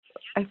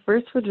I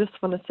first would just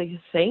want to say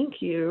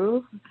thank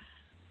you.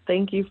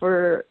 Thank you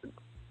for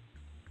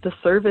the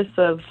service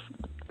of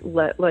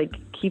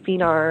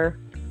keeping our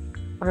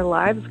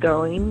lives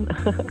going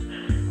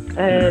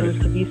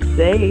and to be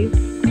safe.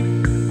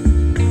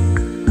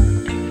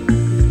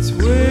 It's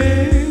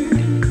where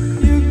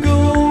you're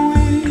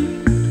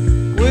going,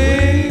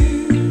 where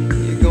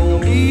you're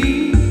gonna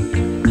be.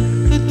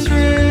 The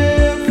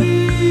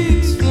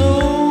traffic's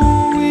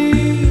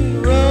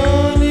flowing,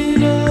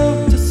 running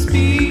up to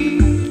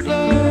speed.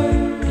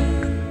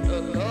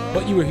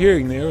 What you were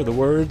hearing there are the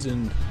words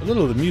and a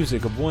little of the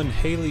music of one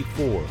Haley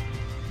Fohr,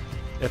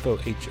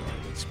 F-O-H-R,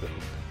 that's spelled.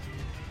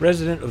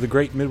 Resident of the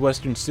great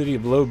Midwestern city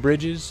of low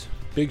bridges,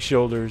 big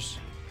shoulders,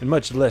 and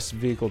much less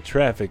vehicle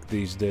traffic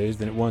these days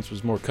than it once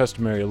was more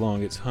customary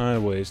along its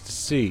highways to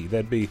see.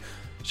 That'd be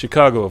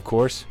Chicago, of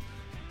course.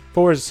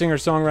 Fohr is a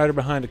singer-songwriter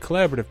behind a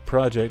collaborative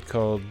project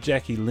called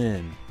Jackie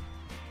Lynn.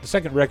 The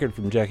second record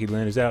from Jackie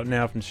Lynn is out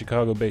now from the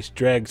Chicago-based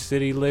Drag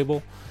City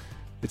label.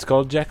 It's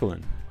called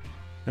Jacqueline.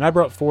 And I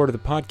brought Fohr to the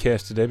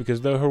podcast today because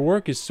though her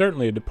work is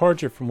certainly a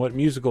departure from what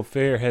musical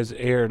fare has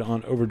aired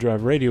on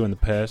Overdrive Radio in the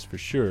past, for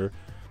sure,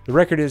 the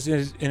record is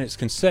in its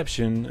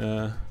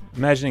conception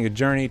imagining a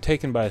journey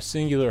taken by a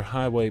singular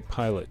highway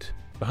pilot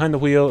behind the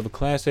wheel of a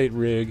Class 8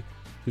 rig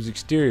whose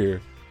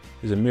exterior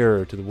is a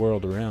mirror to the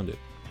world around it.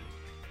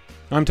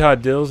 I'm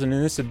Todd Dills, and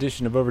in this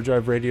edition of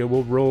Overdrive Radio,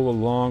 we'll roll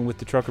along with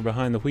the trucker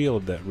behind the wheel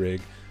of that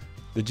rig,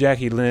 the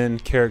Jackie Lynn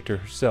character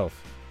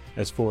herself,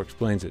 as Fohr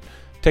explains it,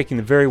 taking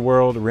the very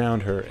world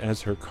around her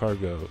as her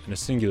cargo in a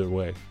singular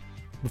way.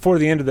 Before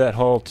the end of that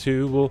haul,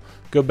 too, we'll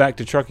go back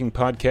to Trucking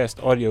Podcast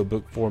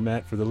audiobook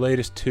format for the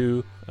latest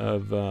two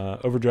of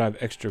Overdrive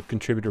Extra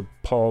contributor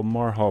Paul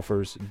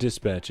Marhofer's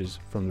dispatches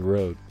from the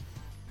road.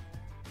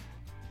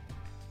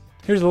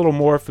 Here's a little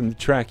more from the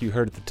track you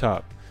heard at the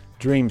top,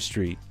 Dream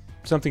Street,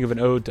 something of an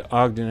ode to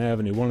Ogden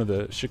Avenue, one of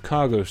the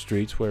Chicago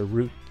streets where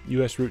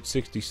U.S. Route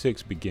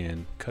 66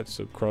 began, cuts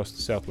across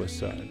the southwest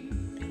side.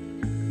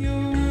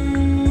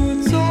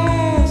 It's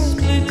all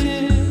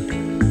splitting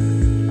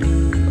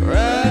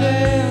right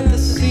at the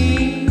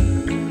seams.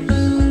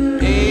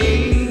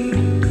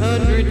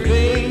 800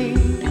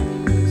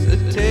 veins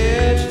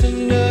attached to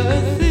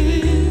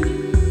nothing.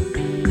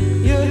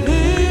 Your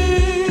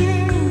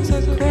hands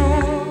are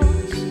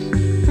crossed,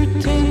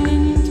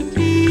 pretending to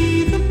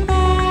be the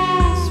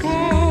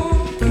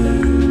password.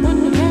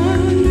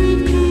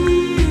 100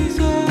 keys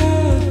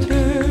are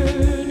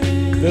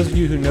turning. Those of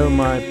you who know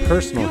my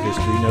personal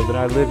history know that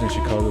I lived in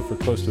Chicago for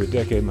close to a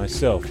decade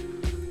myself,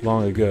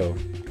 long ago.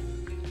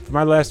 For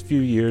my last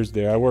few years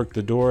there, I worked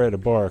the door at a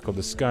bar called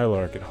the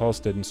Skylark at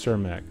Halsted and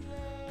Cermak,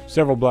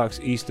 several blocks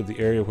east of the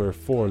area where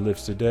Fohr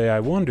lives today. I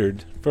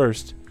wondered,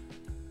 first,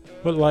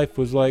 what life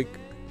was like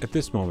at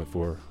this moment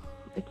for her.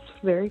 It's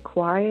very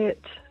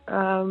quiet.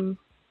 I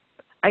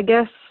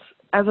guess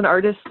as an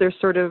artist, there's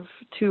sort of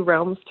two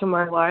realms to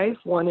my life.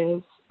 One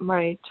is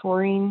my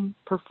touring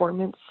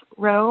performance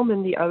realm,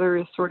 and the other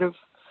is sort of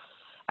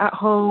at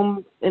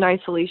home in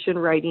isolation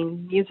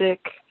writing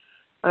music.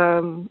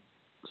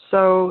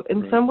 So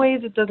in some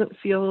ways it doesn't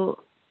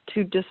feel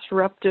too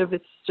disruptive.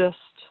 It's just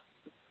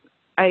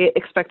I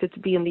expect it to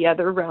be in the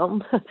other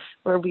realm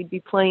where we'd be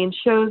playing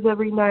shows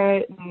every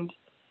night and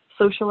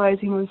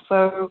socializing with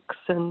folks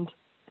and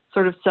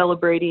sort of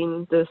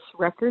celebrating this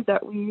record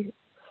that we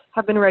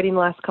have been writing the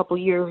last couple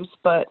years.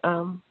 But,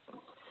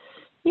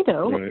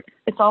 Right.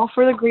 It's all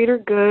for the greater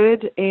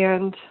good,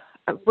 and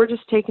we're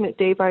just taking it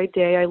day by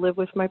day. I live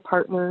with my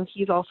partner.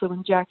 He's also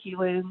in Jackie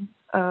Lynn,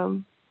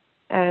 and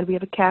we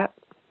have a cat.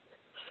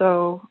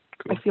 So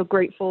Cool. I feel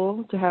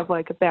grateful to have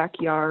like a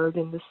backyard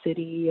in the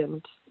city,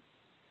 and,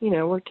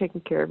 we're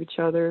taking care of each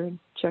other and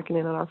checking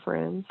in on our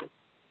friends.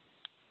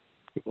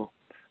 Cool.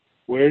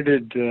 Where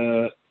did,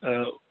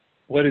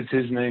 what is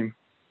his name?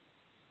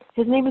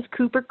 His name is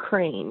Cooper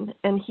Crane,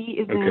 and he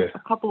is in Okay. a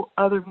couple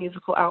other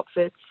musical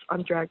outfits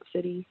on Drag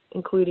City,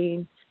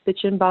 including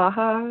Bitchin'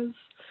 Bajas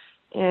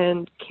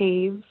and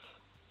Caves.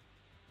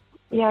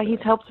 Yeah,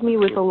 he's helped me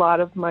with a lot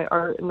of my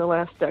art in the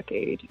last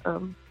decade.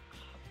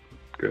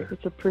 Good.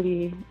 It's a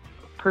pretty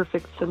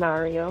perfect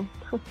scenario.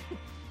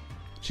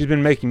 She's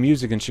been making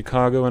music in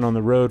Chicago and on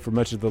the road for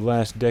much of the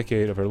last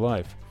decade of her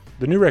life.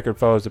 The new record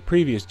follows the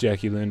previous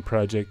Jackie Lynn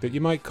project that you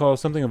might call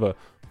something of a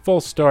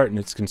false start in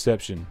its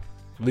conception,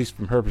 at least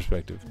from her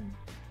perspective.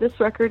 This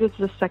record is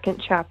the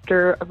second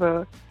chapter of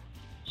a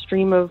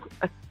stream of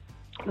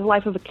the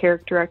life of a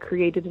character I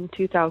created in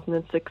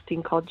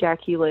 2016 called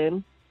Jackie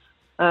Lynn.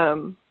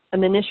 And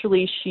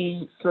initially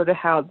she sort of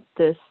had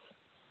this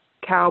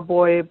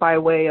cowboy by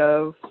way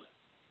of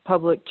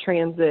public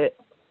transit,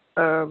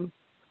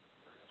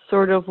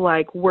 sort of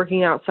like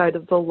working outside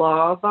of the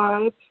law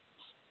vibe.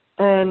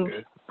 And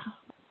Okay.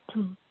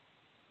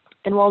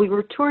 and while we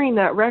were touring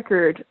that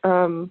record,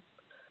 I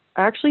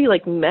actually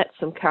met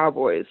some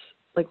cowboys,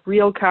 like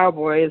real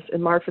cowboys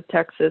in Marfa,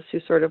 Texas, who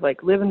sort of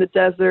live in the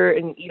desert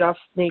and eat off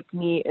snake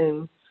meat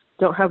and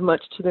don't have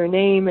much to their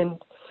name.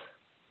 And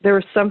there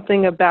was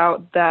something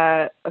about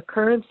that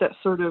occurrence that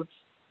sort of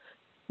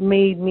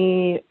made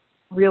me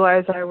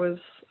realize I was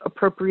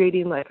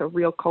appropriating like a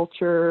real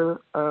culture,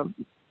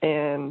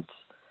 and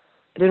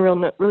I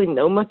didn't really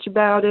know much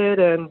about it,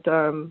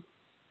 and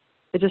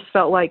it just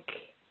felt like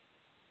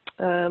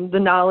the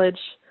knowledge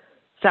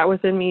sat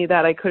within me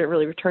that I couldn't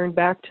really return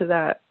back to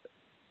that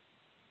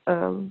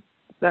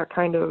that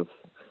kind of,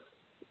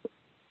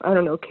 I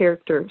don't know,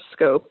 character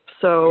scope.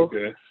 So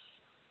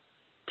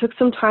took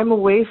some time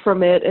away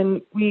from it,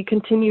 and we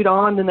continued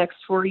on the next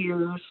 4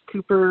 years.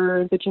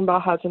 Cooper, the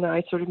Jimbajas, and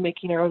I started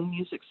making our own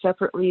music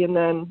separately, and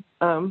then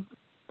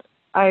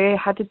I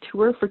had to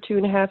tour for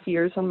 2.5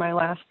 years on my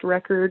last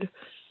record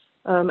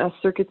as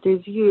Circuit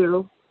des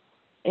Yeux,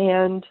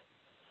 and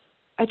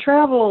I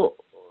travel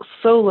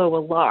solo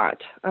a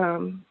lot.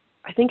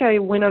 I think I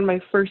went on my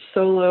first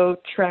solo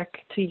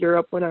trek to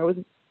Europe when I was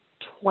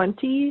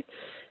 20,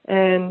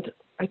 and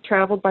I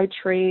traveled by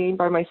train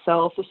by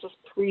myself. This was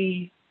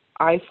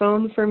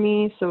pre-iPhone for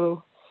me,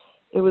 so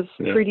it was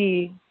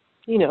pretty,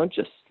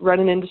 just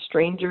running into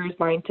strangers,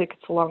 buying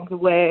tickets along the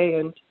way,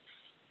 and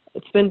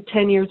it's been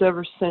 10 years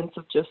ever since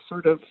of just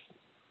sort of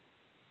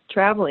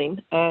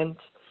traveling. And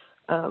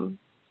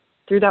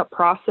through that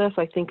process,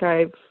 I think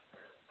I've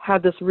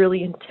had this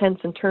really intense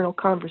internal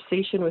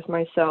conversation with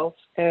myself,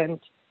 and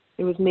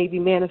it was maybe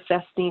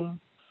manifesting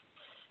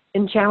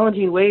in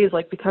challenging ways,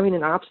 like becoming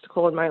an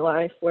obstacle in my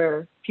life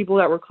where people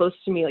that were close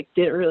to me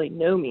didn't really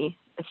know me,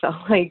 it felt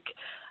like.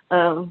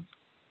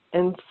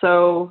 And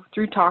so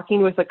through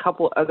talking with a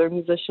couple other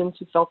musicians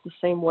who felt the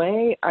same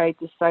way, I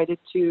decided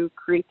to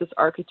create this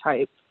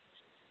archetype.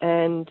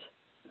 And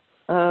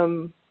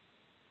the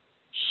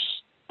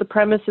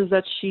premise is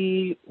that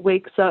she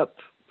wakes up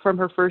from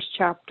her first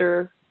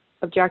chapter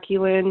of Jackie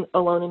Lynn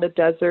alone in a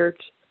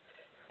desert,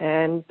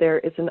 and there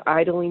is an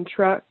idling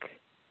truck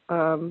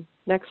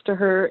next to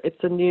her.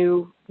 It's a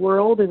new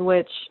world in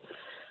which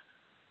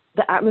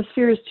the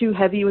atmosphere is too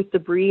heavy with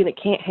debris and it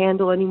can't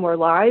handle any more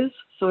lies.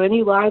 So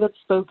any lie that's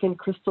spoken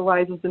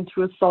crystallizes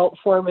into a salt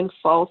form and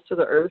falls to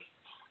the earth.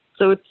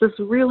 So it's this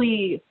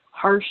really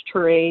harsh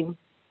terrain,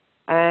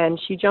 and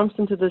she jumps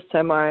into this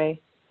semi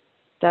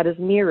that is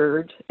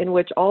mirrored, in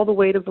which all the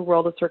weight of the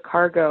world is her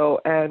cargo,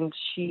 and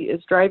she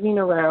is driving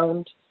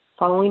around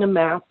following a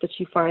map that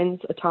she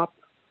finds atop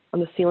on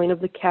the ceiling of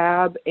the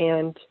cab,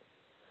 and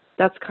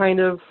that's kind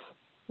of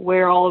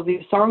where all of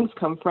these songs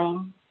come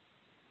from.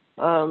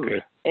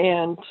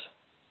 And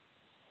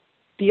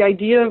the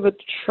idea of a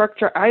truck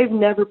driver, I've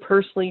never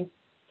personally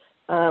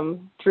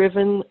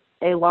driven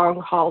a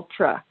long-haul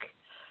truck.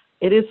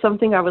 It is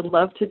something I would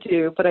love to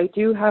do, but I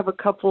do have a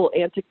couple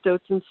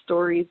anecdotes and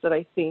stories that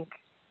I think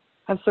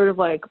have sort of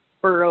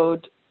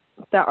burrowed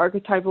that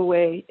archetype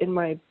away in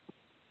my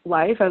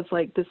life as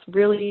this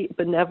really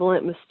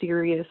benevolent,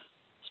 mysterious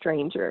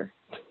stranger.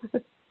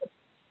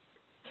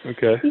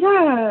 Okay.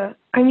 Yeah.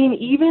 I mean,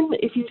 even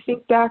if you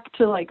think back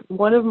to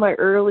one of my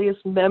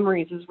earliest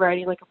memories is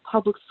riding a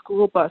public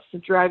school bus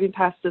and driving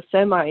past a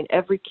semi, and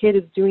every kid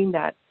is doing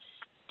that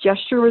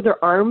gesture with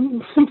their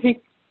arm to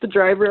make the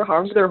driver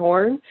honk their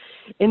horn.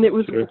 And it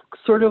was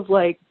sort of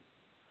like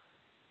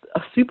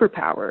a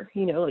superpower,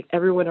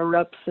 everyone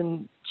erupts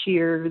and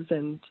cheers,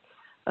 and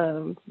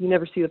you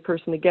never see the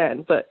person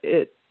again. But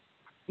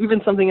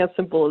even something as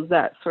simple as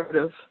that sort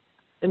of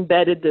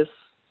embedded this,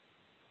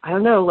 I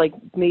don't know,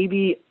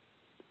 maybe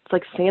it's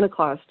like Santa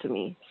Claus to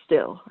me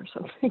still or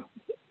something.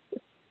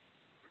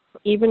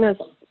 Even as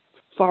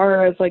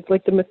far as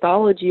the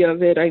mythology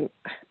of it, I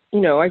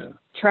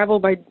travel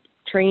by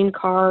train,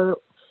 car,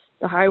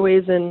 the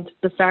highways, and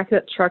the fact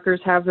that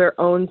truckers have their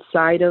own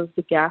side of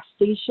the gas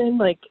station,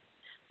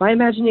 my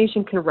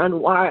imagination can run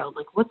wild.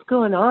 What's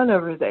going on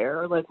over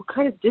there? Or what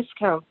kind of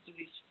discounts do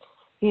these,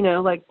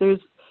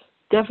 there's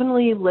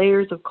definitely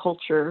layers of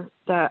culture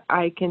that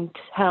I can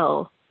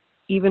tell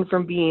even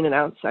from being an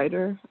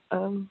outsider.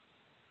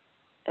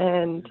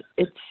 And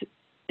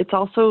it's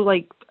also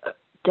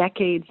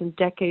decades and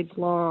decades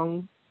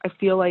long. I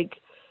feel like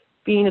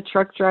being a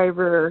truck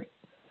driver,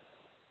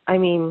 I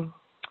mean,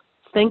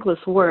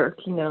 thankless work,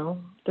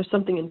 there's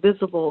something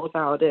invisible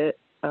about it.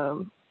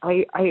 I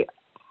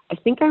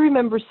think I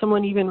remember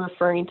someone even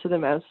referring to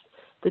them as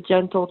the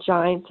gentle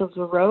giants of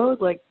the road,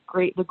 the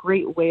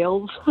great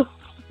whales of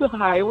the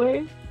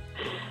highway.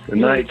 The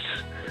knights.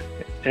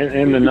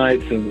 And the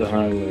knights of the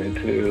highway,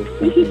 too.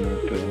 Something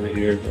that we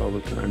hear all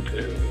the time,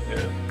 too.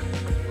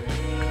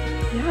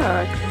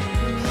 Yeah.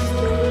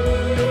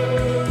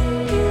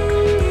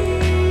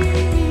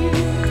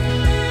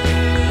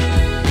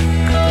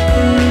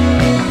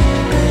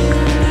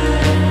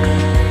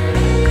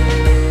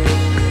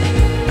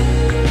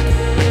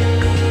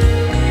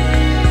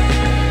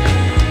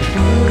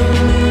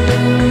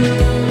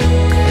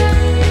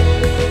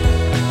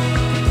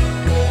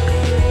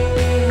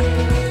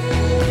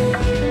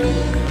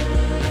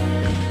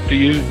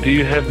 Do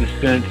you have the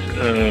sense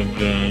of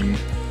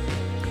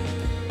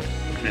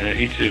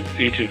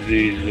each of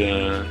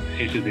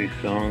these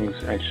songs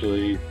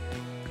actually?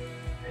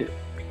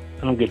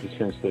 I don't get the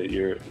sense that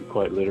you're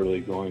quite literally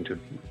going to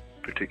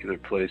particular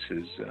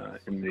places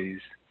in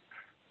these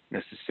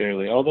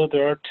necessarily. Although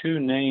there are two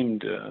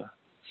named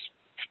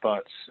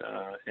spots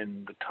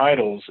in the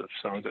titles of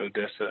songs,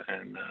 Odessa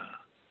and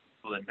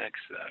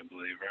Lenexa, I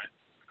believe, right?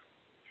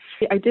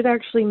 I did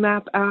actually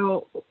map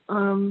out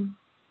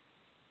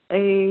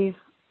a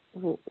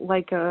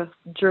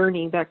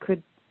journey that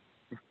could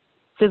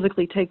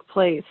physically take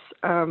place.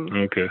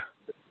 Okay.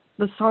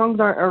 The songs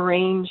aren't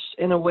arranged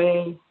in a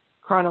way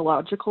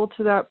chronological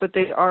to that, but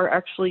they are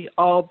actually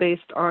all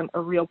based on a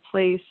real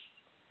place.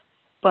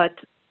 But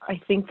I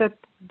think that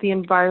the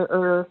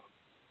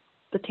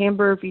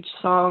timbre of each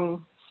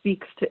song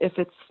speaks to if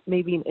it's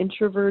maybe an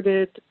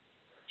introverted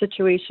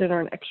situation or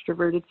an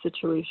extroverted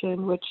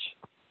situation, which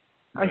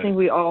Right. I think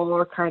we all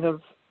are kind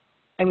of.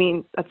 I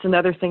mean, that's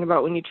another thing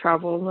about when you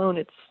travel alone.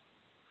 It's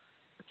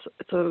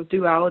a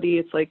duality.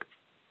 It's like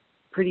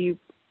pretty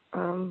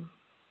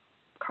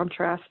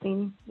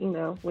contrasting,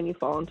 when you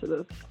fall into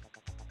this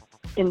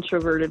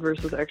introverted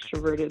versus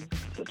extroverted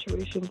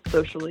situation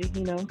socially,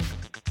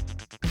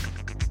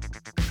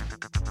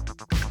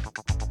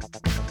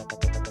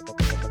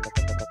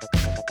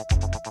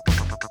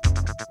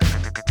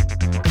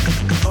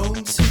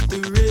 Bones hit the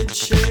red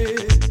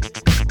shed,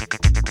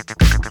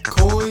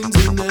 coins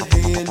in the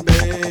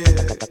handbag.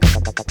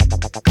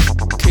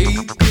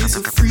 Kate is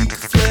a freak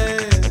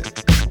flag.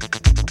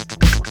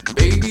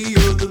 Baby,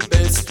 you're the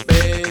best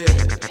bag.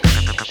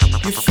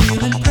 You're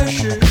feeling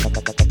pressure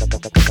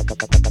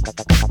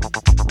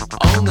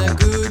on that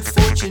good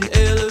fortune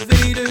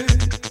elevator.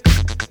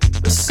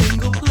 A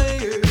single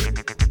player,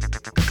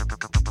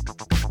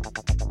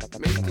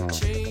 making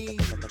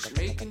change,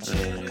 making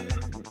cheddar.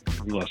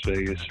 Las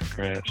Vegas,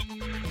 perhaps.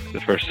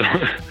 The first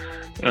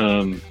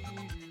song.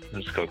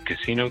 It's called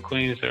Casino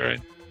Queen, is that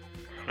right?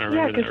 I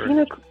Yeah,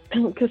 remember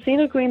that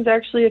Casino Queen's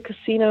actually a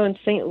casino in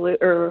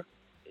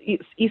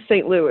East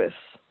St. Louis.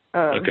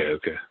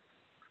 Okay.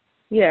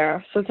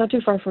 Yeah, so it's not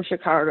too far from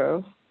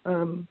Chicago.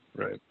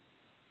 Right.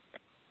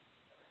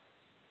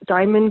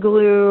 Diamond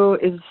Glue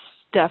is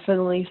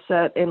definitely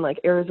set in like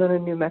Arizona,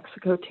 New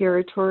Mexico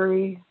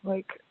territory,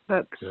 like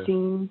that Okay.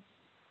 scene.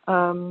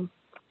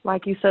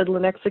 Like you said,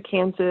 Lenexa,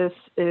 Kansas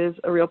is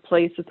a real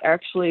place. It's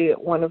actually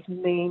one of the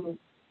main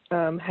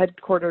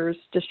headquarters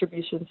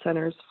distribution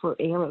centers for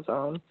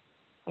Amazon,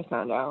 I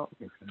found out.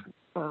 Okay.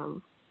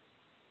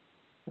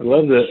 I I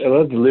love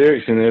the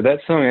lyrics in there. That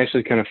song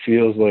actually kind of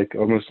feels like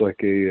almost like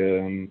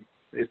a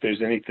if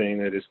there's anything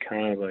that is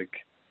kind of like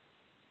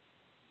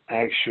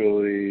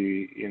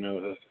actually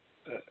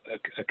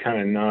a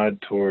kind of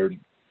nod toward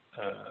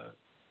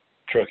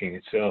trucking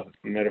itself,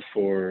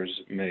 metaphors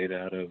made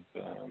out of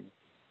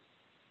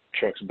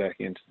trucks back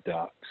into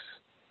docks.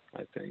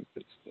 I think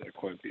they're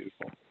quite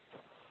beautiful.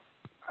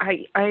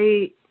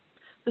 I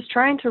was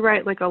trying to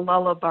write like a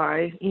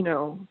lullaby,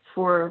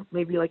 for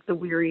maybe like the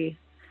weary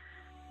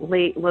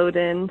late load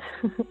in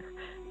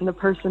and the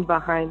person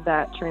behind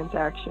that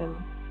transaction.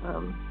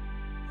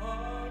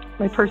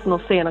 My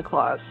personal Santa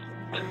Claus.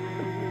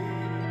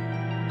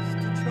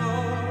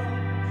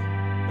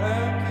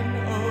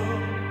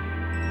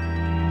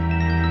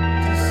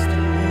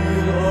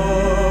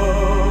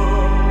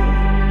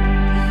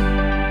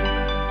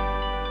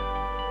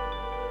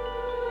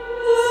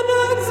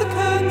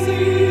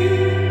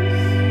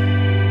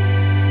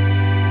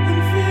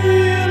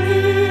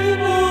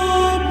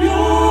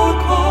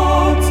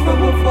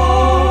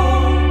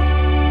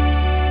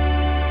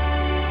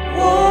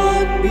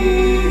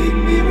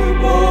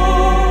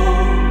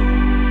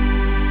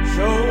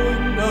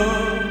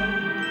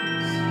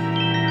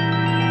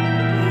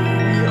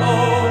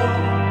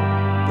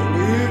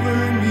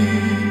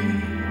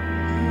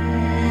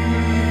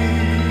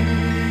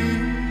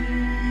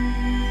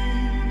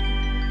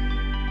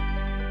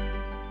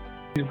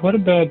 What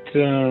about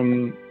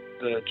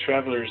the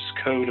Traveler's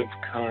Code of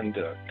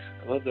Conduct?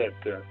 I love that.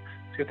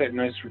 It's got that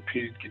nice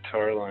repeated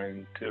guitar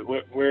line too.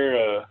 What's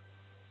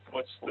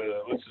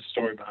the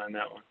story behind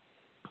that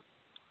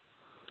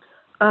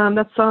one?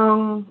 That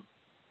song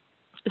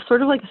is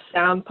sort of like a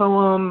sound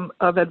poem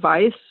of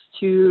advice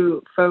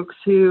to folks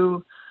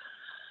who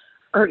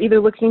are either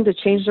looking to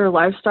change their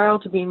lifestyle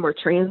to being more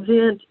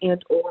transient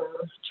and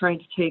or trying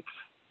to take,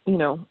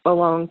 a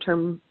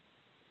long-term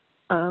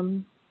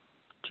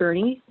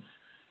journey.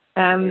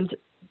 And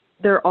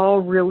they're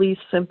all really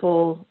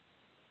simple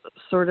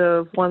sort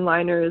of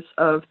one-liners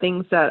of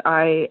things that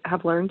I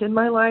have learned in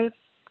my life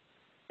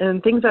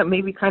and things that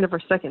maybe kind of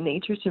are second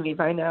nature to me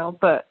by now.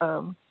 But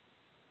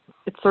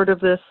it's sort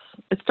of it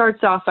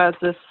starts off as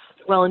this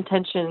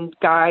well-intentioned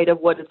guide of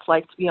what it's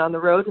like to be on the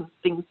road and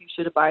things you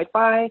should abide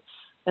by.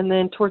 And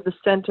then toward the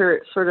center,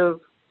 it sort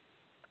of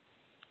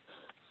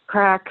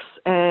cracks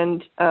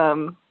and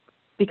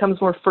becomes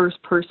more first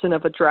person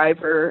of a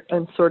driver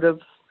and sort of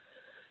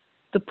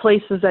the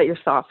places that your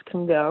thoughts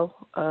can go.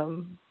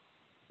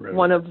 Right.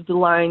 One of the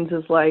lines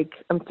is like,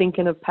 I'm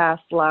thinking of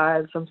past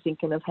lives, I'm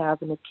thinking of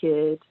having a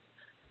kid.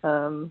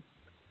 And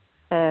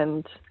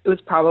it was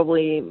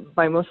probably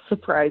my most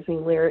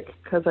surprising lyric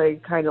because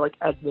I kind of like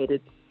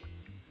admitted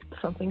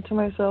something to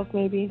myself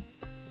maybe.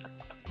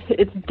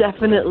 It's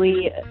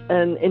definitely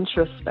an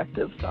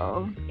introspective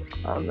song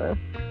on the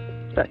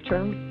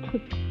spectrum.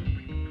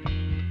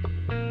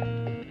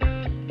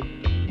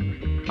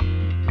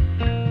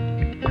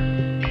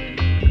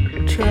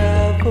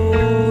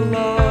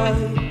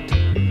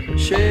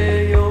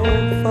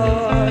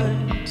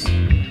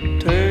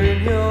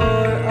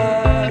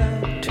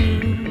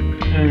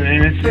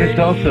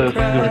 also sort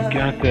of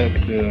got that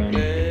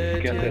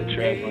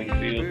traveling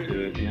feel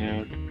to it, you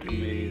know. To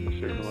me, in a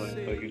certain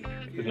way,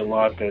 there's a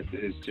lot that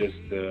is just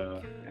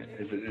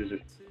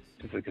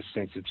it's like a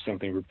sense of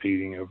something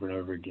repeating over and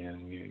over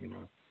again, you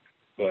know.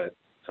 But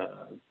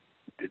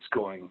it's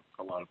going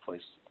a lot of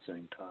places at the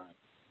same time.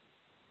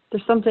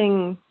 There's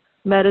something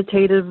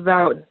meditative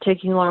about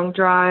taking long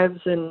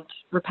drives, and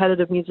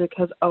repetitive music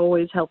has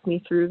always helped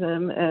me through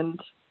them. And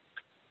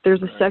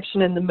there's a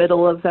section in the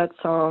middle of that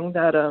song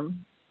that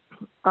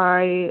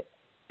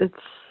it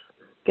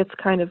gets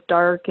kind of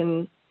dark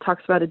and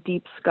talks about a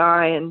deep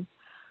sky, and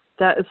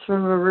that is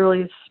from a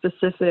really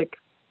specific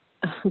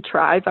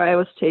drive I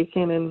was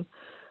taking. And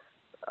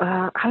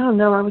I don't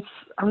know,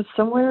 I was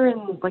somewhere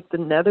in like the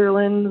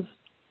Netherlands.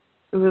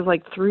 It was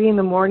like 3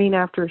 a.m.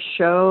 after a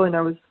show, and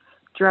I was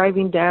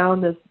driving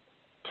down this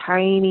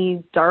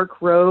tiny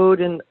dark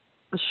road, and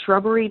the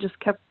shrubbery just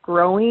kept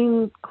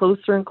growing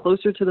closer and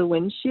closer to the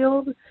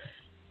windshield,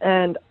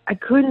 and I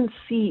couldn't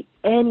see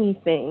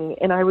anything.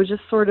 And I was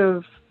just sort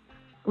of,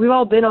 we've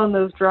all been on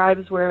those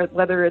drives where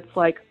whether it's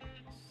like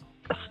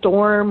a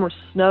storm or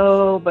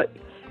snow, but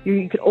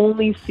you could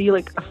only see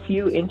like a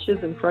few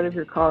inches in front of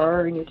your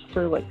car, and you're just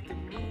sort of like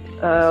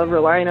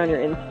relying on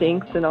your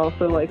instincts and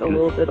also like a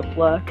little bit of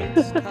luck.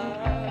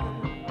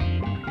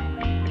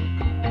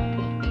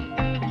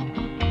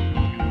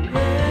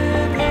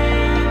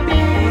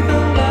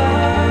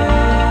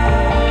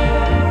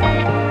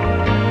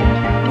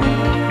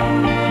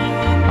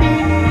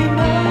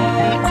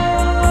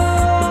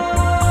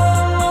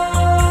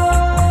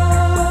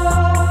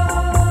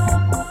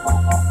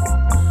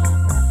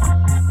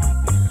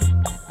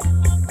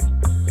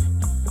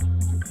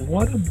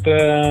 What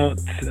about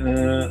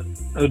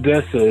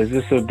Odessa? Is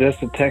this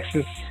Odessa,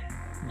 Texas? Is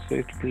it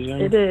safe to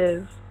presume? It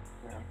is.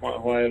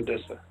 Why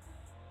Odessa?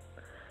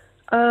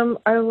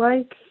 I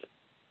like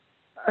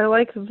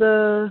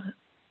the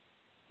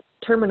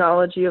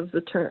terminology of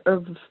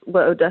of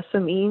what Odessa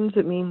means.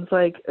 It means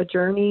like a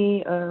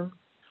journey, and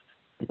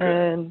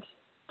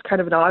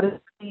kind of an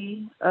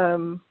odyssey.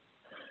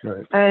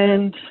 Right.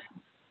 And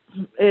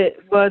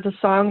it was a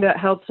song that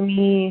helped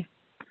me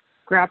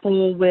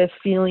grapple with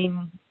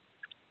feeling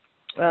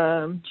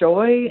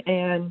joy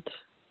and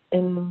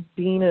in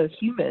being a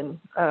human.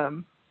 I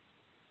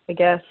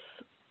guess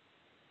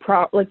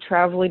like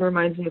traveling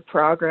reminds me of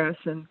progress,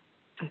 and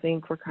I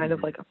think we're kind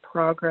of like a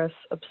progress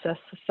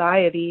obsessed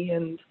society,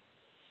 and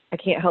I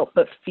can't help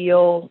but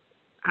feel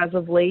as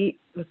of late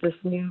with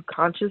this new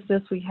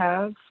consciousness we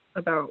have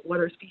about what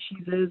our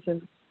species is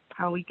and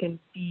how we can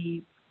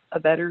be a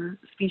better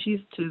species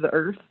to the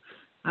earth.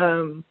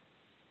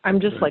 I'm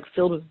just like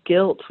filled with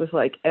guilt with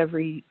like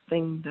every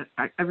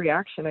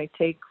action I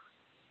take,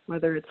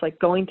 whether it's like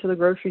going to the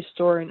grocery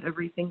store and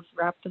everything's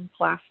wrapped in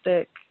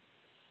plastic,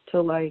 to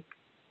like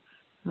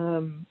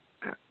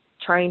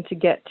trying to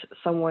get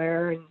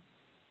somewhere and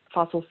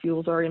fossil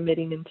fuels are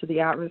emitting into the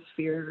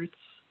atmosphere.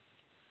 It's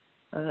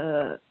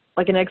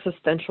like an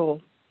existential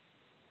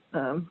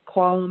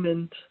qualm,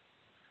 and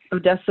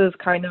Odessa is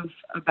kind of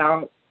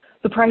about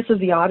the price of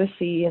the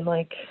Odyssey, and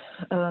like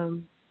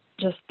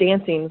just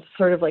dancing,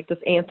 sort of like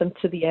this anthem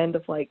to the end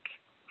of like,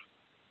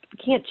 we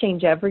can't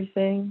change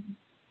everything,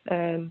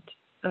 and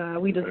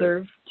we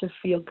deserve to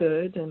feel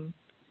good, and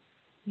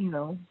you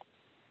know,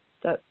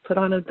 that put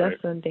on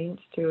Odessa and dance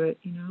to it,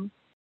 you know.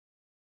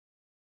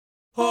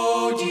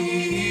 ODSSA,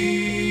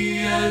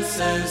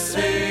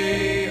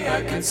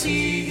 I can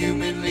see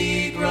Human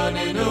League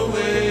running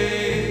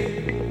away.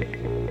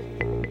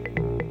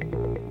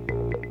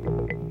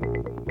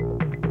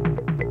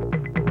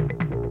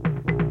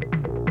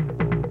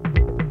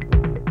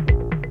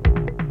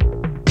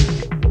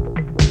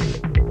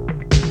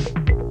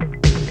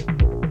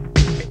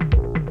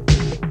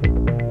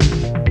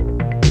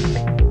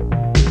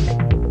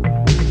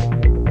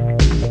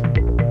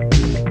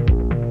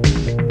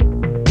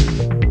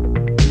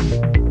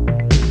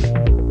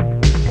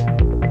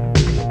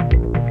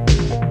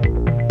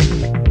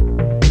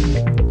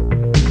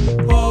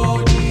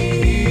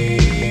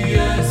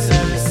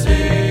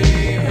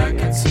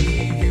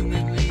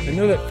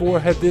 Four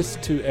had this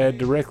to add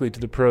directly to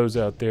the pros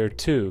out there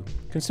too.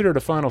 Consider it a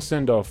final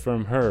send-off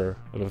from her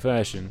of a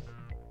fashion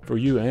for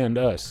you and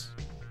us,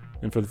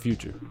 and for the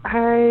future.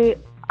 I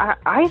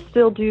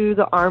still do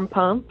the arm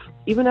pump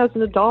even as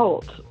an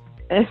adult,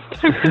 and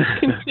I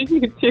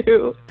continue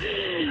to.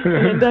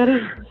 And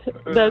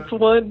that's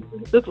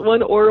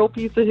one oral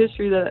piece of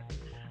history that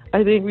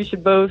I think we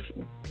should both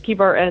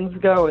keep our ends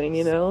going,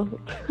 you know.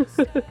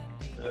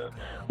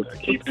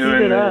 Keep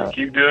doing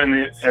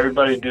it.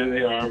 Everybody do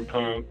the arm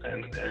pump,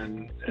 and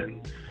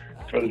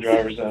for the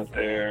drivers out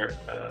there,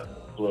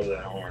 blow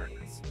that horn.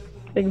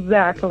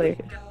 Exactly.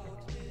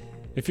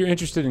 If you're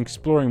interested in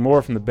exploring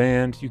more from the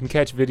band, you can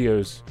catch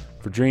videos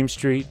for Dream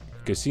Street,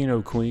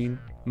 Casino Queen,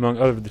 among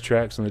other of the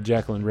tracks on the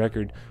Jacqueline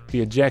record,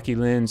 via Jackie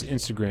Lynn's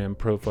Instagram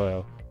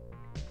profile.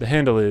 The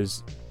handle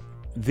is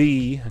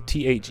THEE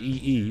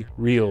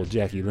Real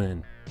Jackie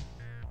Lynn.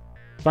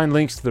 Find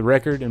links to the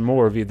record and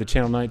more via the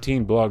Channel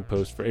 19 blog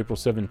post for April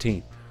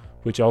 17th,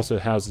 which also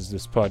houses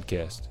this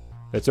podcast.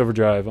 That's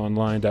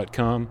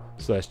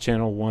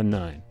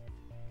overdriveonline.com/channel19.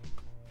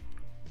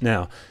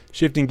 Now,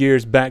 shifting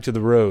gears back to the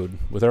road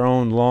with our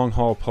own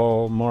long-haul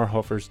Paul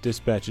Marhofer's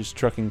dispatches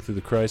trucking through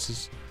the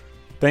crisis.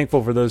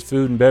 Thankful for those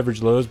food and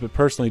beverage loads, but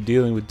personally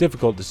dealing with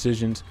difficult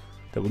decisions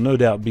that will no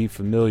doubt be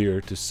familiar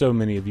to so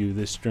many of you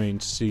this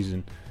strange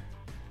season.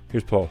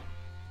 Here's Paul.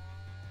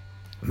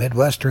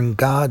 Midwestern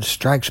God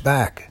strikes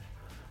back.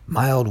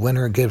 Mild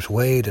winter gives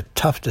way to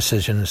tough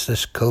decisions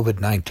this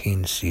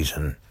COVID-19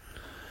 season.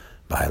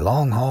 By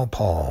Long Haul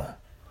Paul.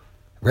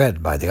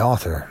 Read by the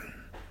author.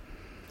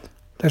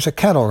 There's a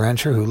cattle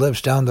rancher who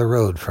lives down the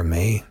road from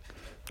me,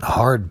 a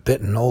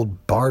hard-bitten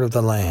old bard of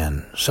the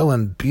land, so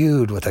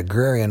imbued with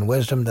agrarian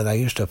wisdom that I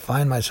used to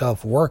find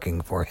myself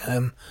working for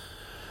him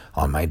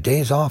on my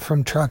days off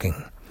from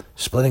trucking,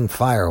 splitting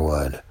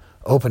firewood,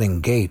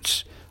 opening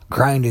gates,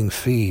 grinding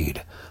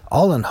feed,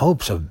 all in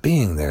hopes of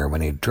being there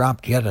when he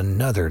dropped yet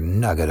another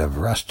nugget of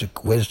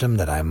rustic wisdom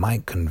that I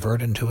might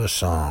convert into a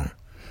song.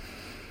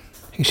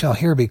 He shall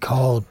here be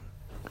called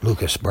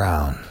Lucas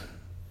Brown.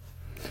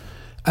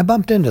 I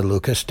bumped into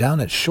Lucas down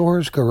at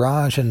Shore's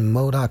Garage in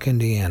Modoc,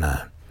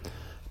 Indiana,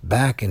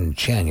 back in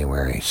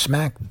January,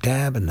 smack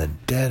dab in the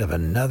dead of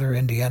another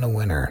Indiana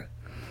winter,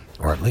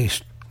 or at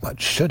least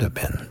what should have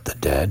been the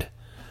dead.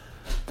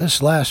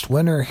 This last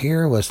winter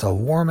here was the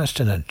warmest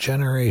in a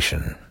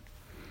generation.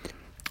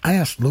 I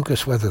asked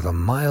Lucas whether the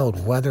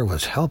mild weather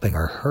was helping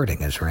or hurting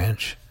his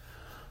ranch.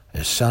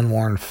 His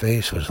sun-worn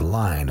face was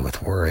lined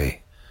with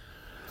worry.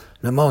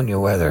 "Pneumonia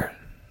weather,"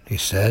 he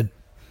said.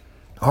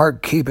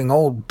 "Hard keeping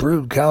old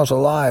brood cows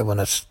alive when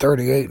it's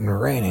 38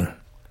 and raining."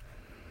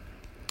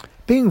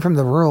 Being from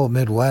the rural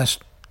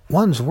Midwest,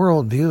 one's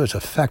worldview is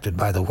affected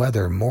by the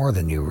weather more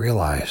than you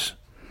realize.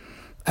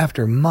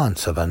 After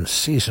months of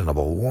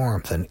unseasonable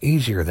warmth and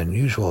easier than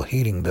usual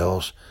heating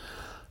bills,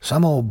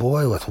 some old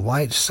boy with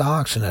white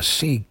socks and a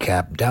seed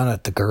cap down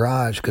at the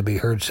garage could be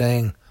heard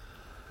saying,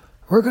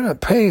 "We're going to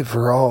pay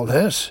for all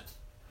this."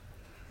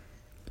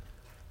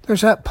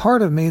 There's that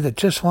part of me that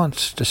just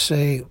wants to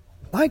say,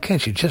 why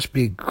can't you just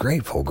be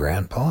grateful,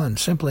 Grandpa, and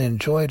simply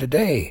enjoy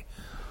today?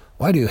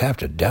 Why do you have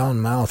to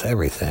down-mouth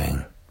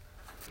everything?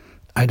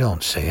 I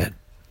don't say it,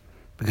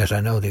 because I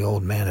know the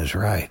old man is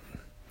right.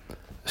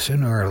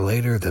 Sooner or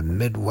later, the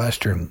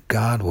Midwestern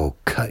God will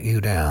cut you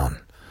down,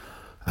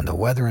 and the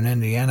weather in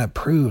Indiana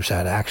proves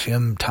that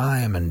axiom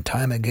time and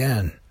time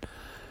again.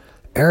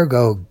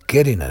 Ergo,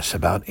 giddiness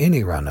about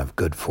any run of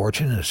good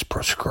fortune is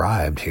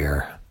prescribed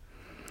here.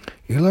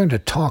 You learn to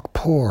talk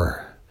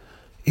poor,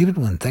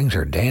 even when things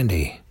are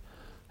dandy,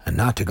 and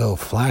not to go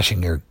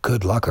flashing your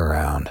good luck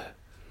around.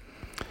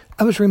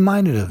 I was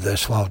reminded of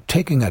this while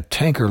taking a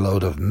tanker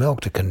load of milk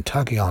to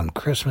Kentucky on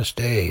Christmas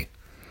Day.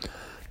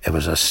 It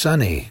was a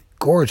sunny,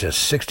 gorgeous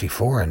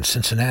 64 in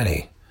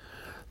Cincinnati.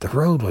 The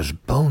road was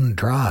bone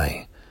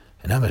dry,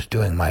 and I was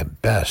doing my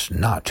best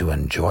not to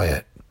enjoy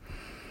it.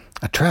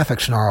 A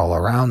traffic snarl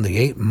around the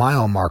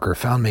 8-mile marker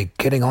found me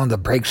getting on the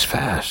brakes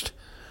fast,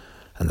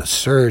 and the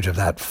surge of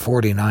that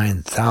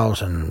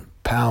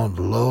 49,000-pound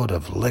load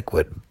of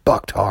liquid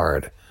bucked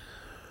hard.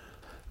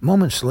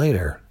 Moments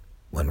later,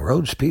 when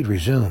road speed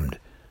resumed,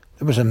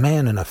 there was a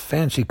man in a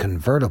fancy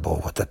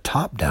convertible with the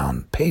top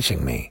down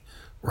pacing me,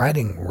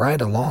 riding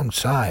right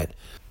alongside.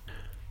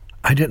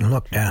 I didn't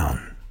look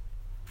down.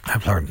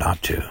 I've learned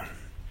not to.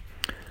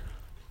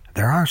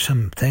 There are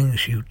some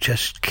things you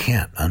just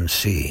can't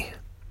unsee.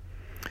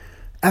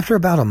 After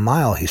about a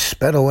mile, he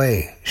sped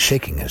away,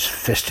 shaking his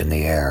fist in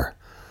the air.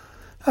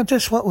 Now,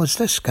 just what was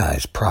this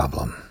guy's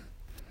problem?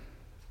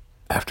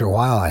 After a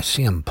while, I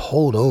see him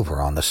pulled over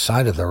on the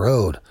side of the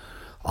road,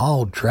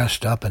 all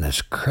dressed up in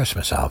his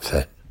Christmas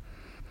outfit.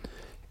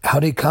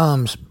 Out he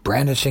comes,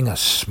 brandishing a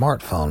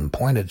smartphone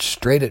pointed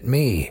straight at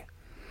me.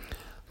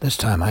 This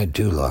time I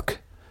do look,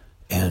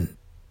 and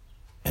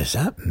is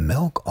that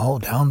milk all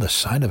down the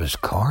side of his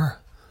car?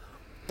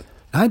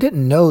 I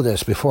didn't know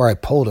this before I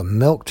pulled a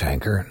milk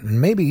tanker, and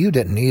maybe you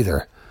didn't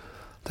either.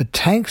 The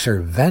tanks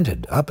are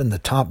vented up in the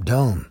top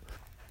dome.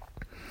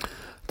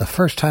 The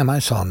first time I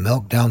saw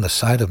milk down the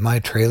side of my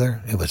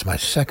trailer, it was my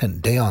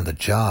second day on the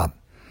job.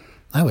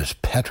 I was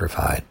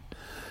petrified.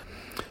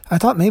 I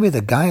thought maybe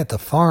the guy at the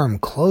farm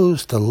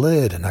closed the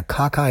lid in a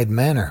cockeyed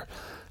manner,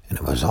 and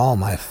it was all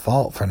my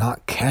fault for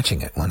not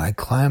catching it when I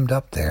climbed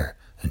up there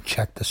and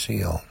checked the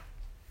seal.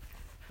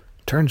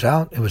 Turns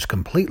out it was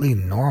completely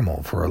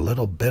normal for a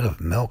little bit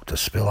of milk to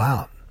spill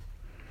out.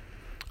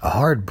 A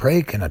hard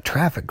brake and a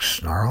traffic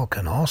snarl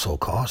can also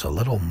cause a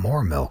little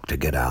more milk to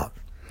get out,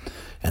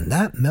 and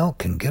that milk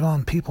can get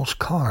on people's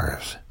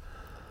cars.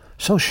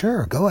 So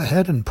sure, go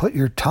ahead and put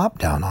your top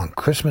down on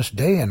Christmas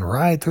Day and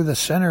ride through the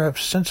center of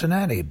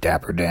Cincinnati,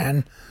 Dapper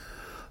Dan.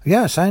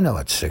 Yes, I know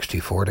it's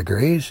 64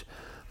 degrees,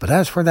 but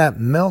as for that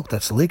milk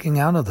that's leaking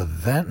out of the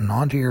vent and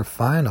onto your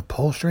fine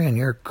upholstery and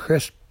your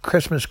crisp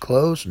Christmas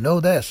clothes, know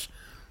this: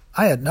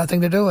 I had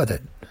nothing to do with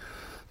it.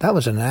 That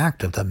was an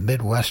act of the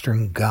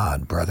Midwestern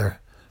God, brother,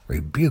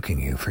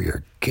 rebuking you for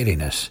your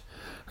giddiness,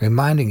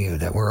 reminding you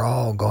that we're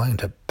all going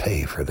to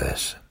pay for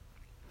this.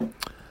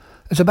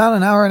 It's about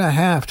an hour and a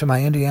half to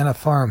my Indiana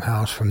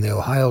farmhouse from the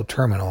Ohio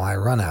terminal I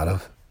run out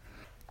of.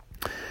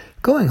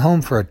 Going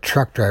home for a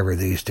truck driver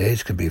these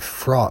days can be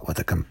fraught with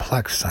a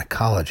complex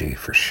psychology,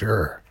 for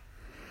sure.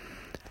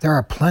 There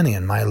are plenty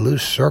in my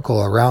loose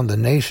circle around the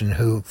nation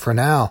who, for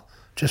now,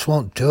 just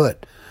won't do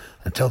it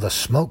until the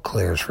smoke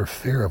clears for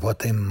fear of what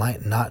they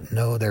might not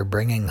know they're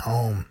bringing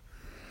home.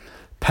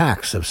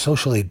 Packs of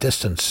socially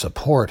distanced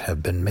support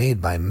have been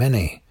made by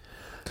many.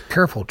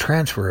 Careful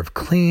transfer of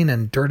clean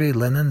and dirty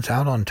linens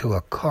out onto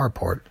a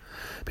carport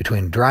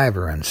between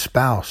driver and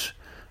spouse.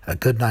 A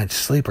good night's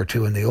sleep or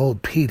two in the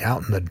old Pete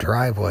out in the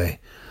driveway.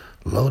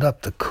 Load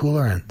up the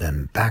cooler and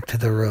then back to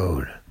the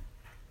road.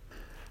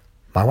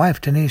 My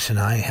wife Denise and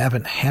I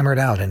haven't hammered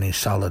out any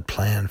solid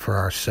plan for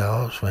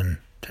ourselves when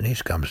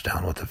Denise comes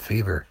down with a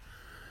fever,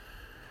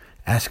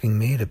 asking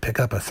me to pick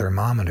up a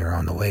thermometer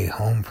on the way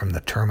home from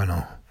the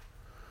terminal.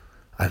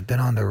 I've been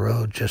on the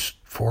road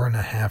just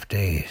 4.5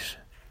 days.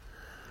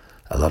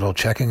 A little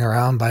checking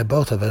around by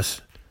both of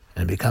us,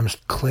 and it becomes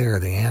clear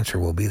the answer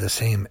will be the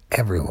same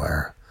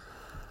everywhere.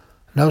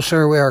 No,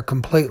 sir, we are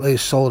completely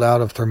sold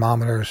out of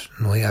thermometers,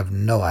 and we have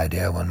no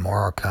idea when more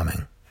are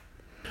coming.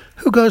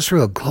 Who goes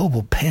through a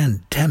global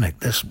pandemic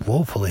this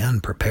woefully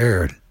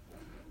unprepared?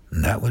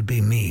 And that would be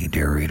me,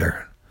 dear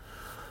reader.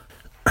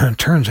 It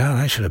turns out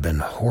I should have been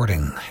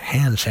hoarding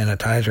hand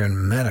sanitizer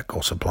and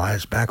medical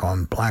supplies back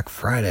on Black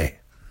Friday.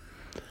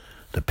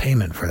 The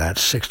payment for that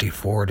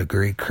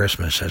 64-degree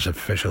Christmas has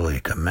officially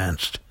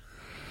commenced.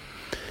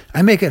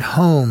 I make it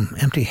home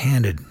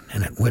empty-handed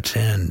and at wit's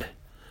end.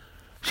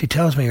 She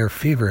tells me her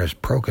fever is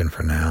broken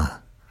for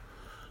now.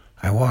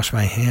 I wash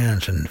my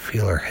hands and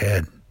feel her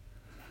head.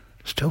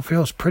 Still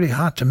feels pretty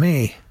hot to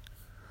me.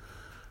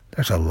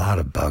 There's a lot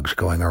of bugs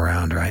going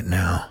around right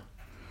now.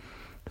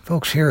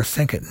 Folks here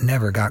think it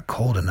never got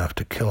cold enough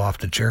to kill off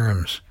the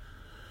germs.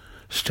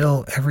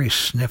 Still, every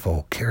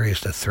sniffle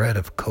carries the threat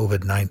of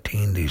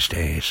COVID-19 these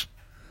days.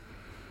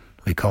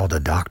 We called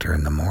a doctor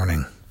in the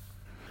morning.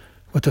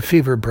 With the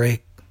fever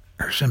break,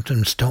 her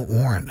symptoms don't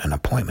warrant an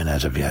appointment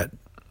as of yet.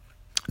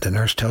 The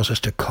nurse tells us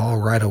to call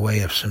right away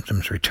if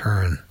symptoms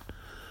return.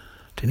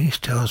 Denise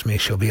tells me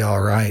she'll be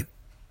all right,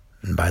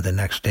 and by the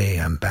next day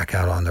I'm back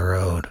out on the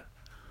road.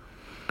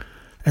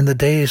 In the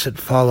days that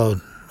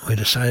followed, we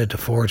decided to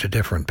forge a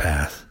different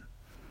path.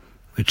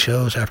 We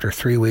chose, after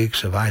 3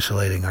 weeks of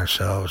isolating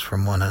ourselves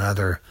from one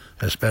another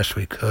as best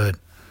we could,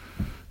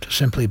 to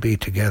simply be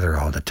together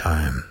all the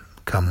time,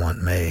 come what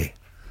may.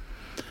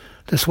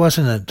 This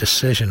wasn't a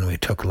decision we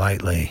took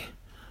lightly.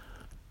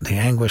 The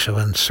anguish of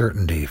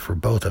uncertainty for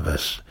both of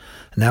us,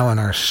 now in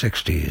our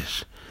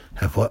 60s,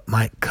 of what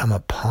might come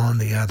upon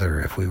the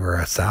other if we were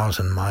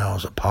 1,000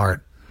 miles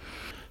apart,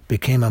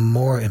 became a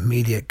more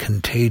immediate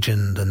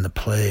contagion than the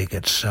plague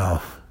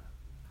itself.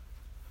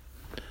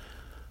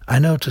 I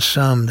know to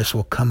some this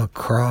will come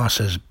across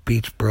as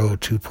Beach Bro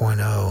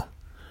 2.0,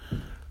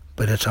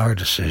 but it's our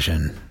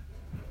decision,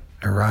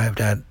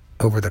 arrived at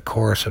over the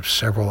course of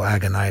several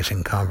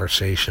agonizing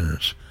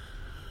conversations,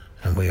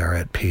 and we are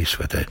at peace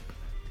with it.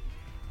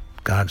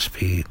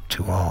 Godspeed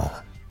to all.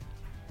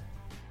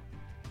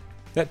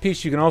 That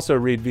piece you can also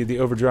read via the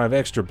Overdrive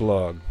Extra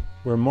blog,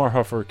 where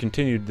Marhofer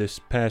continued this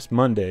past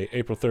Monday,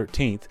 April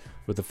 13th,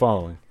 with the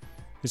following.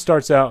 It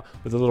starts out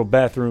with a little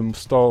bathroom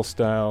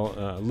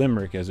stall-style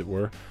limerick, as it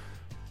were.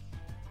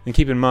 And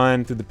keep in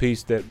mind through the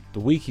piece that the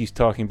week he's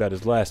talking about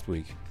is last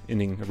week,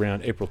 ending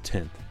around April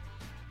 10th.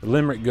 The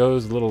limerick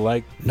goes a little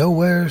like,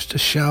 Nowhere's to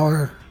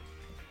shower,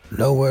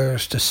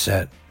 nowhere's to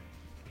set.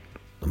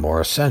 The more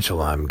essential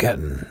I'm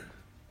getting,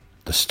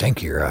 the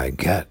stinkier I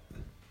get.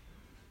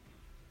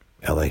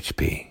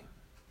 LHP.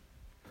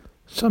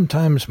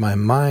 Sometimes my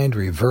mind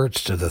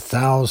reverts to the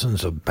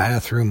thousands of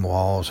bathroom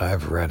walls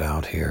I've read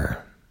out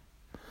here.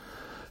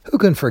 Who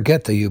can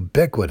forget the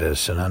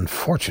ubiquitous and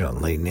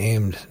unfortunately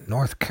named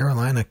North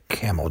Carolina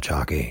camel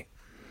jockey,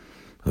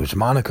 whose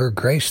moniker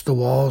graced the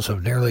walls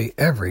of nearly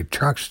every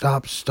truck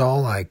stop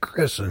stall I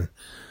christened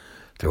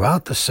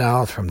throughout the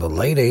South from the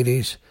late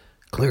 80s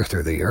clear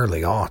through the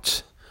early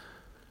aughts,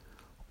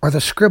 or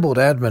the scribbled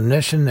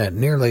admonition at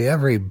nearly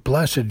every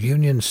blessed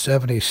Union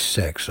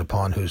 76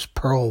 upon whose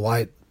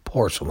pearl-white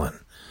porcelain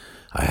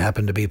I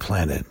happened to be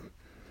planted.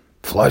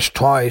 Flush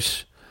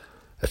twice,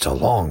 it's a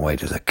long way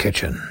to the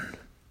kitchen.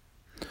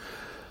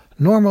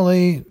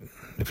 Normally,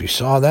 if you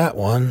saw that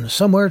one,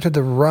 somewhere to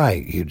the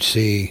right you'd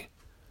see,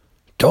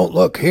 Don't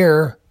look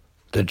here,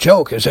 the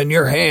joke is in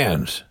your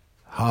hands.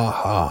 Ha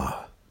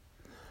ha.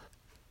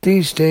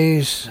 These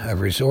days,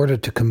 I've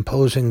resorted to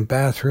composing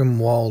bathroom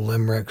wall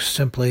limericks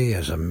simply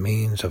as a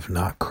means of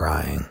not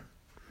crying.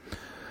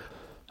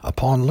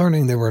 Upon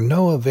learning there were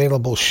no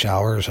available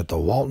showers at the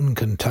Walton,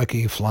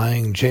 Kentucky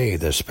Flying J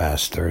this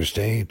past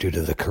Thursday due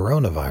to the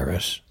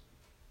coronavirus,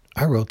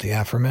 I wrote the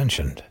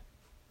aforementioned.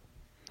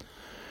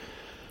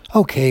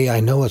 Okay,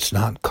 I know it's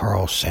not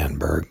Carl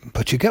Sandburg,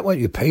 but you get what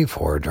you pay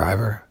for,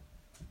 driver.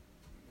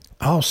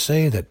 I'll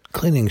say that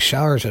cleaning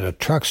showers at a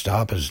truck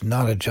stop is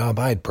not a job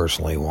I'd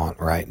personally want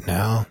right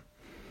now.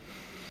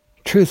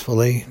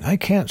 Truthfully, I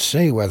can't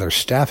say whether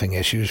staffing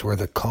issues were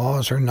the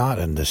cause or not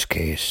in this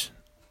case.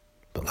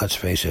 But let's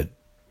face it,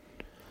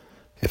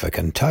 if a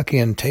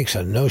Kentuckian takes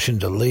a notion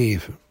to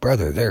leave,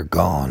 brother, they're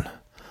gone.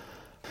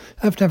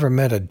 I've never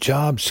met a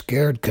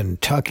job-scared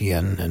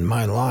Kentuckian in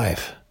my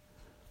life.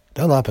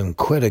 They'll up and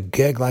quit a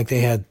gig like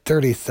they had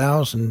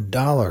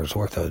 $30,000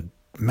 worth of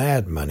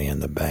mad money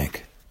in the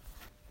bank.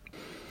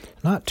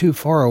 Not too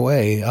far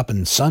away, up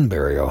in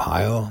Sunbury,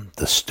 Ohio,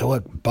 the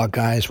stoic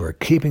Buckeyes were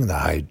keeping the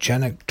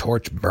hygienic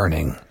torch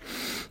burning,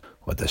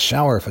 with the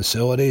shower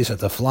facilities at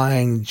the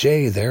Flying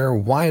J there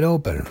wide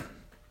open.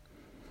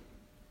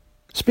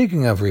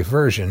 Speaking of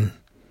reversion,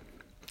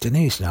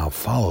 Denise now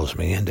follows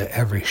me into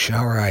every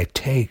shower I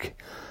take,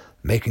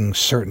 making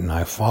certain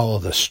I follow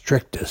the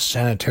strictest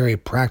sanitary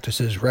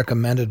practices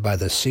recommended by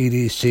the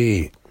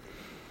CDC.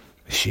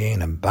 She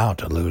ain't about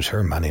to lose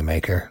her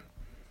moneymaker.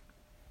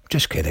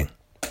 Just kidding.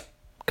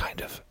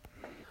 Kind of.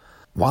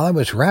 While I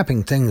was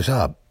wrapping things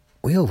up,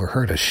 we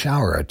overheard a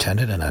shower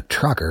attendant and a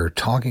trucker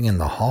talking in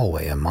the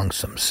hallway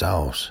amongst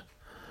themselves.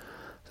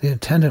 The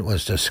attendant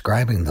was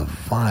describing the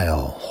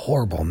vile,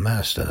 horrible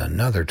mess that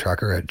another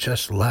trucker had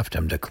just left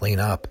him to clean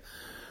up,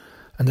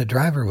 and the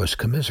driver was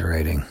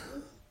commiserating.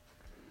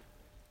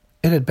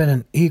 It had been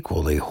an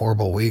equally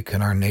horrible week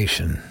in our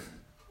nation.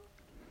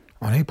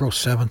 On April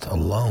 7th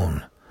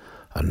alone,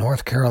 a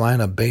North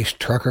Carolina-based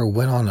trucker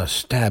went on a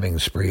stabbing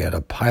spree at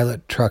a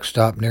Pilot truck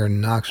stop near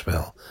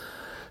Knoxville,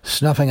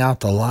 snuffing out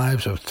the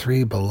lives of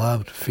 3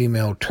 beloved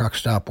female truck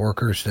stop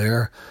workers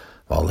there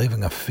while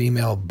leaving a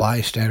female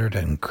bystander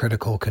in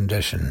critical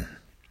condition.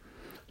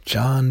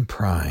 John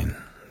Prine,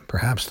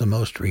 perhaps the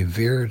most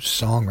revered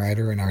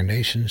songwriter in our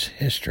nation's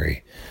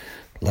history,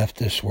 left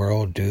this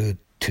world due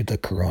to the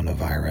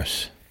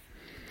coronavirus.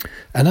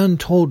 An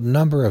untold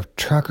number of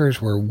truckers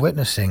were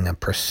witnessing a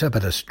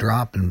precipitous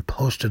drop in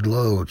posted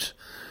loads.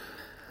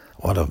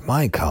 One of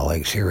my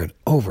colleagues here at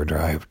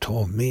Overdrive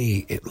told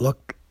me it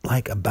looked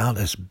like about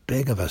as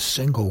big of a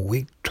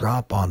single-week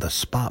drop on the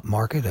spot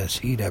market as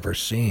he'd ever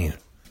seen.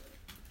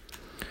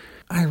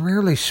 I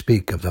rarely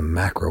speak of the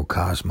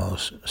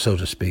macrocosmos, so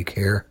to speak,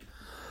 here.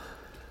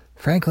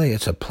 Frankly,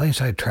 it's a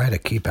place I try to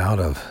keep out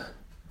of.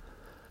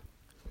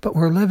 But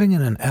we're living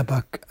in an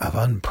epoch of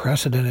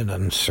unprecedented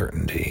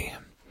uncertainty.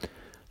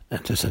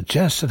 And to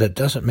suggest that it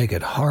doesn't make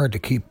it hard to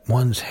keep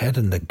one's head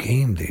in the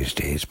game these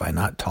days by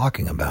not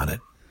talking about it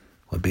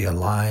would be a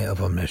lie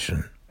of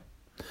omission.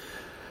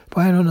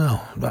 But I don't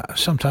know.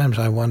 Sometimes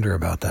I wonder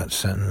about that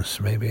sentence.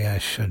 Maybe I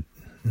should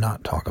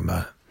not talk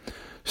about it.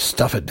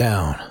 Stuff it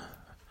down.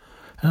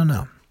 I don't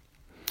know.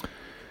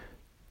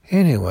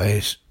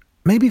 Anyways,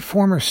 maybe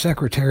former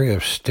Secretary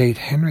of State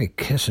Henry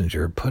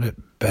Kissinger put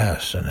it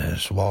best in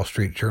his Wall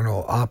Street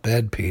Journal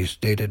op-ed piece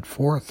dated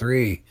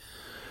 4/3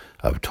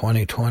 of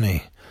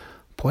 2020,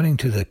 pointing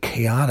to the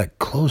chaotic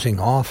closing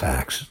off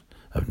acts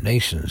of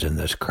nations in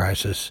this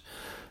crisis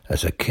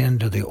as akin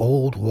to the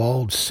old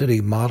walled city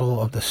model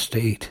of the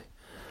state.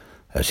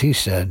 As he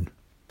said,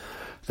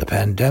 the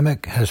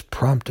pandemic has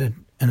prompted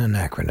an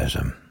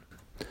anachronism.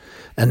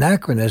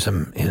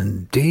 Anachronism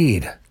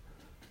indeed.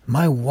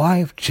 My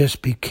wife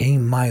just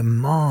became my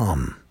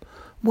mom.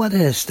 What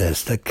is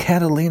this, the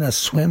Catalina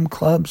Swim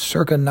Club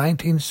circa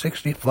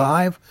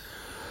 1965?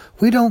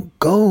 We don't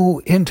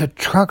go into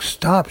truck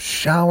stop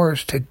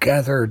showers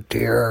together,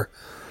 dear.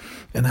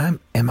 And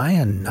am I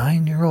a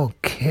 9-year-old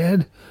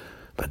kid?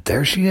 But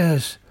there she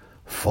is,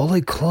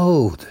 fully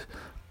clothed,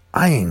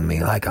 eyeing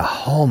me like a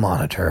hall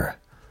monitor.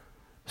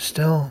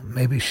 Still,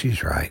 maybe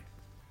she's right.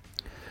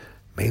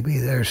 Maybe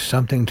there's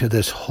something to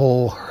this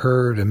whole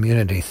herd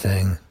immunity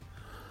thing.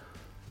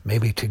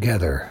 Maybe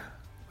together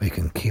we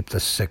can keep the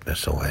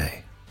sickness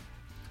away.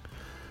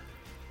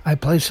 I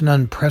place an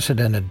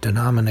unprecedented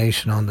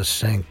denomination on the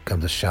sink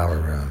of the shower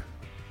room.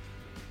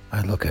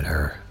 I look at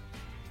her.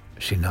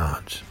 She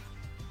nods.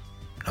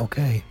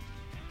 Okay,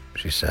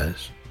 she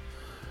says.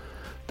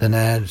 Then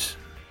adds,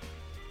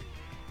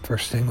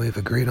 first thing we've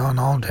agreed on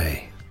all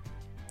day.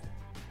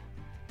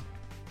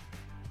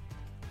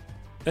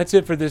 That's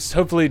it for this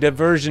hopefully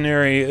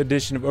diversionary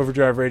edition of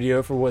Overdrive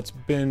Radio for what's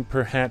been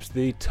perhaps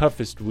the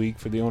toughest week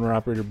for the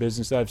owner-operator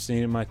business I've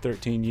seen in my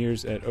 13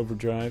 years at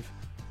Overdrive.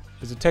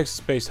 As a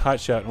Texas-based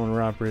hotshot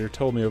owner-operator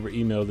told me over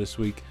email this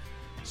week,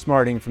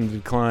 smarting from the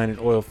decline in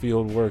oil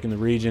field work in the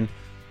region,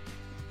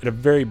 at a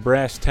very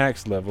brass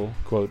tacks level,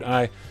 quote,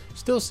 I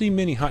still see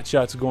many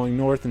hotshots going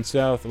north and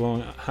south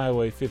along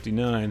Highway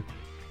 59,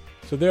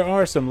 so there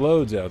are some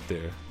loads out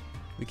there.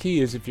 The key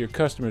is if your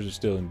customers are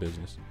still in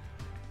business.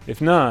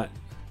 If not,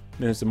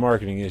 then it's a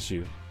marketing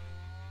issue.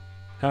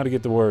 How to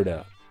get the word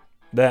out?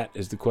 That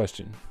is the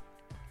question.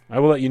 I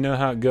will let you know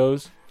how it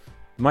goes.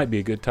 It might be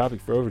a good topic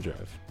for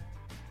Overdrive.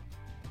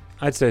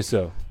 I'd say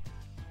so.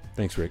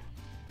 Thanks, Rick.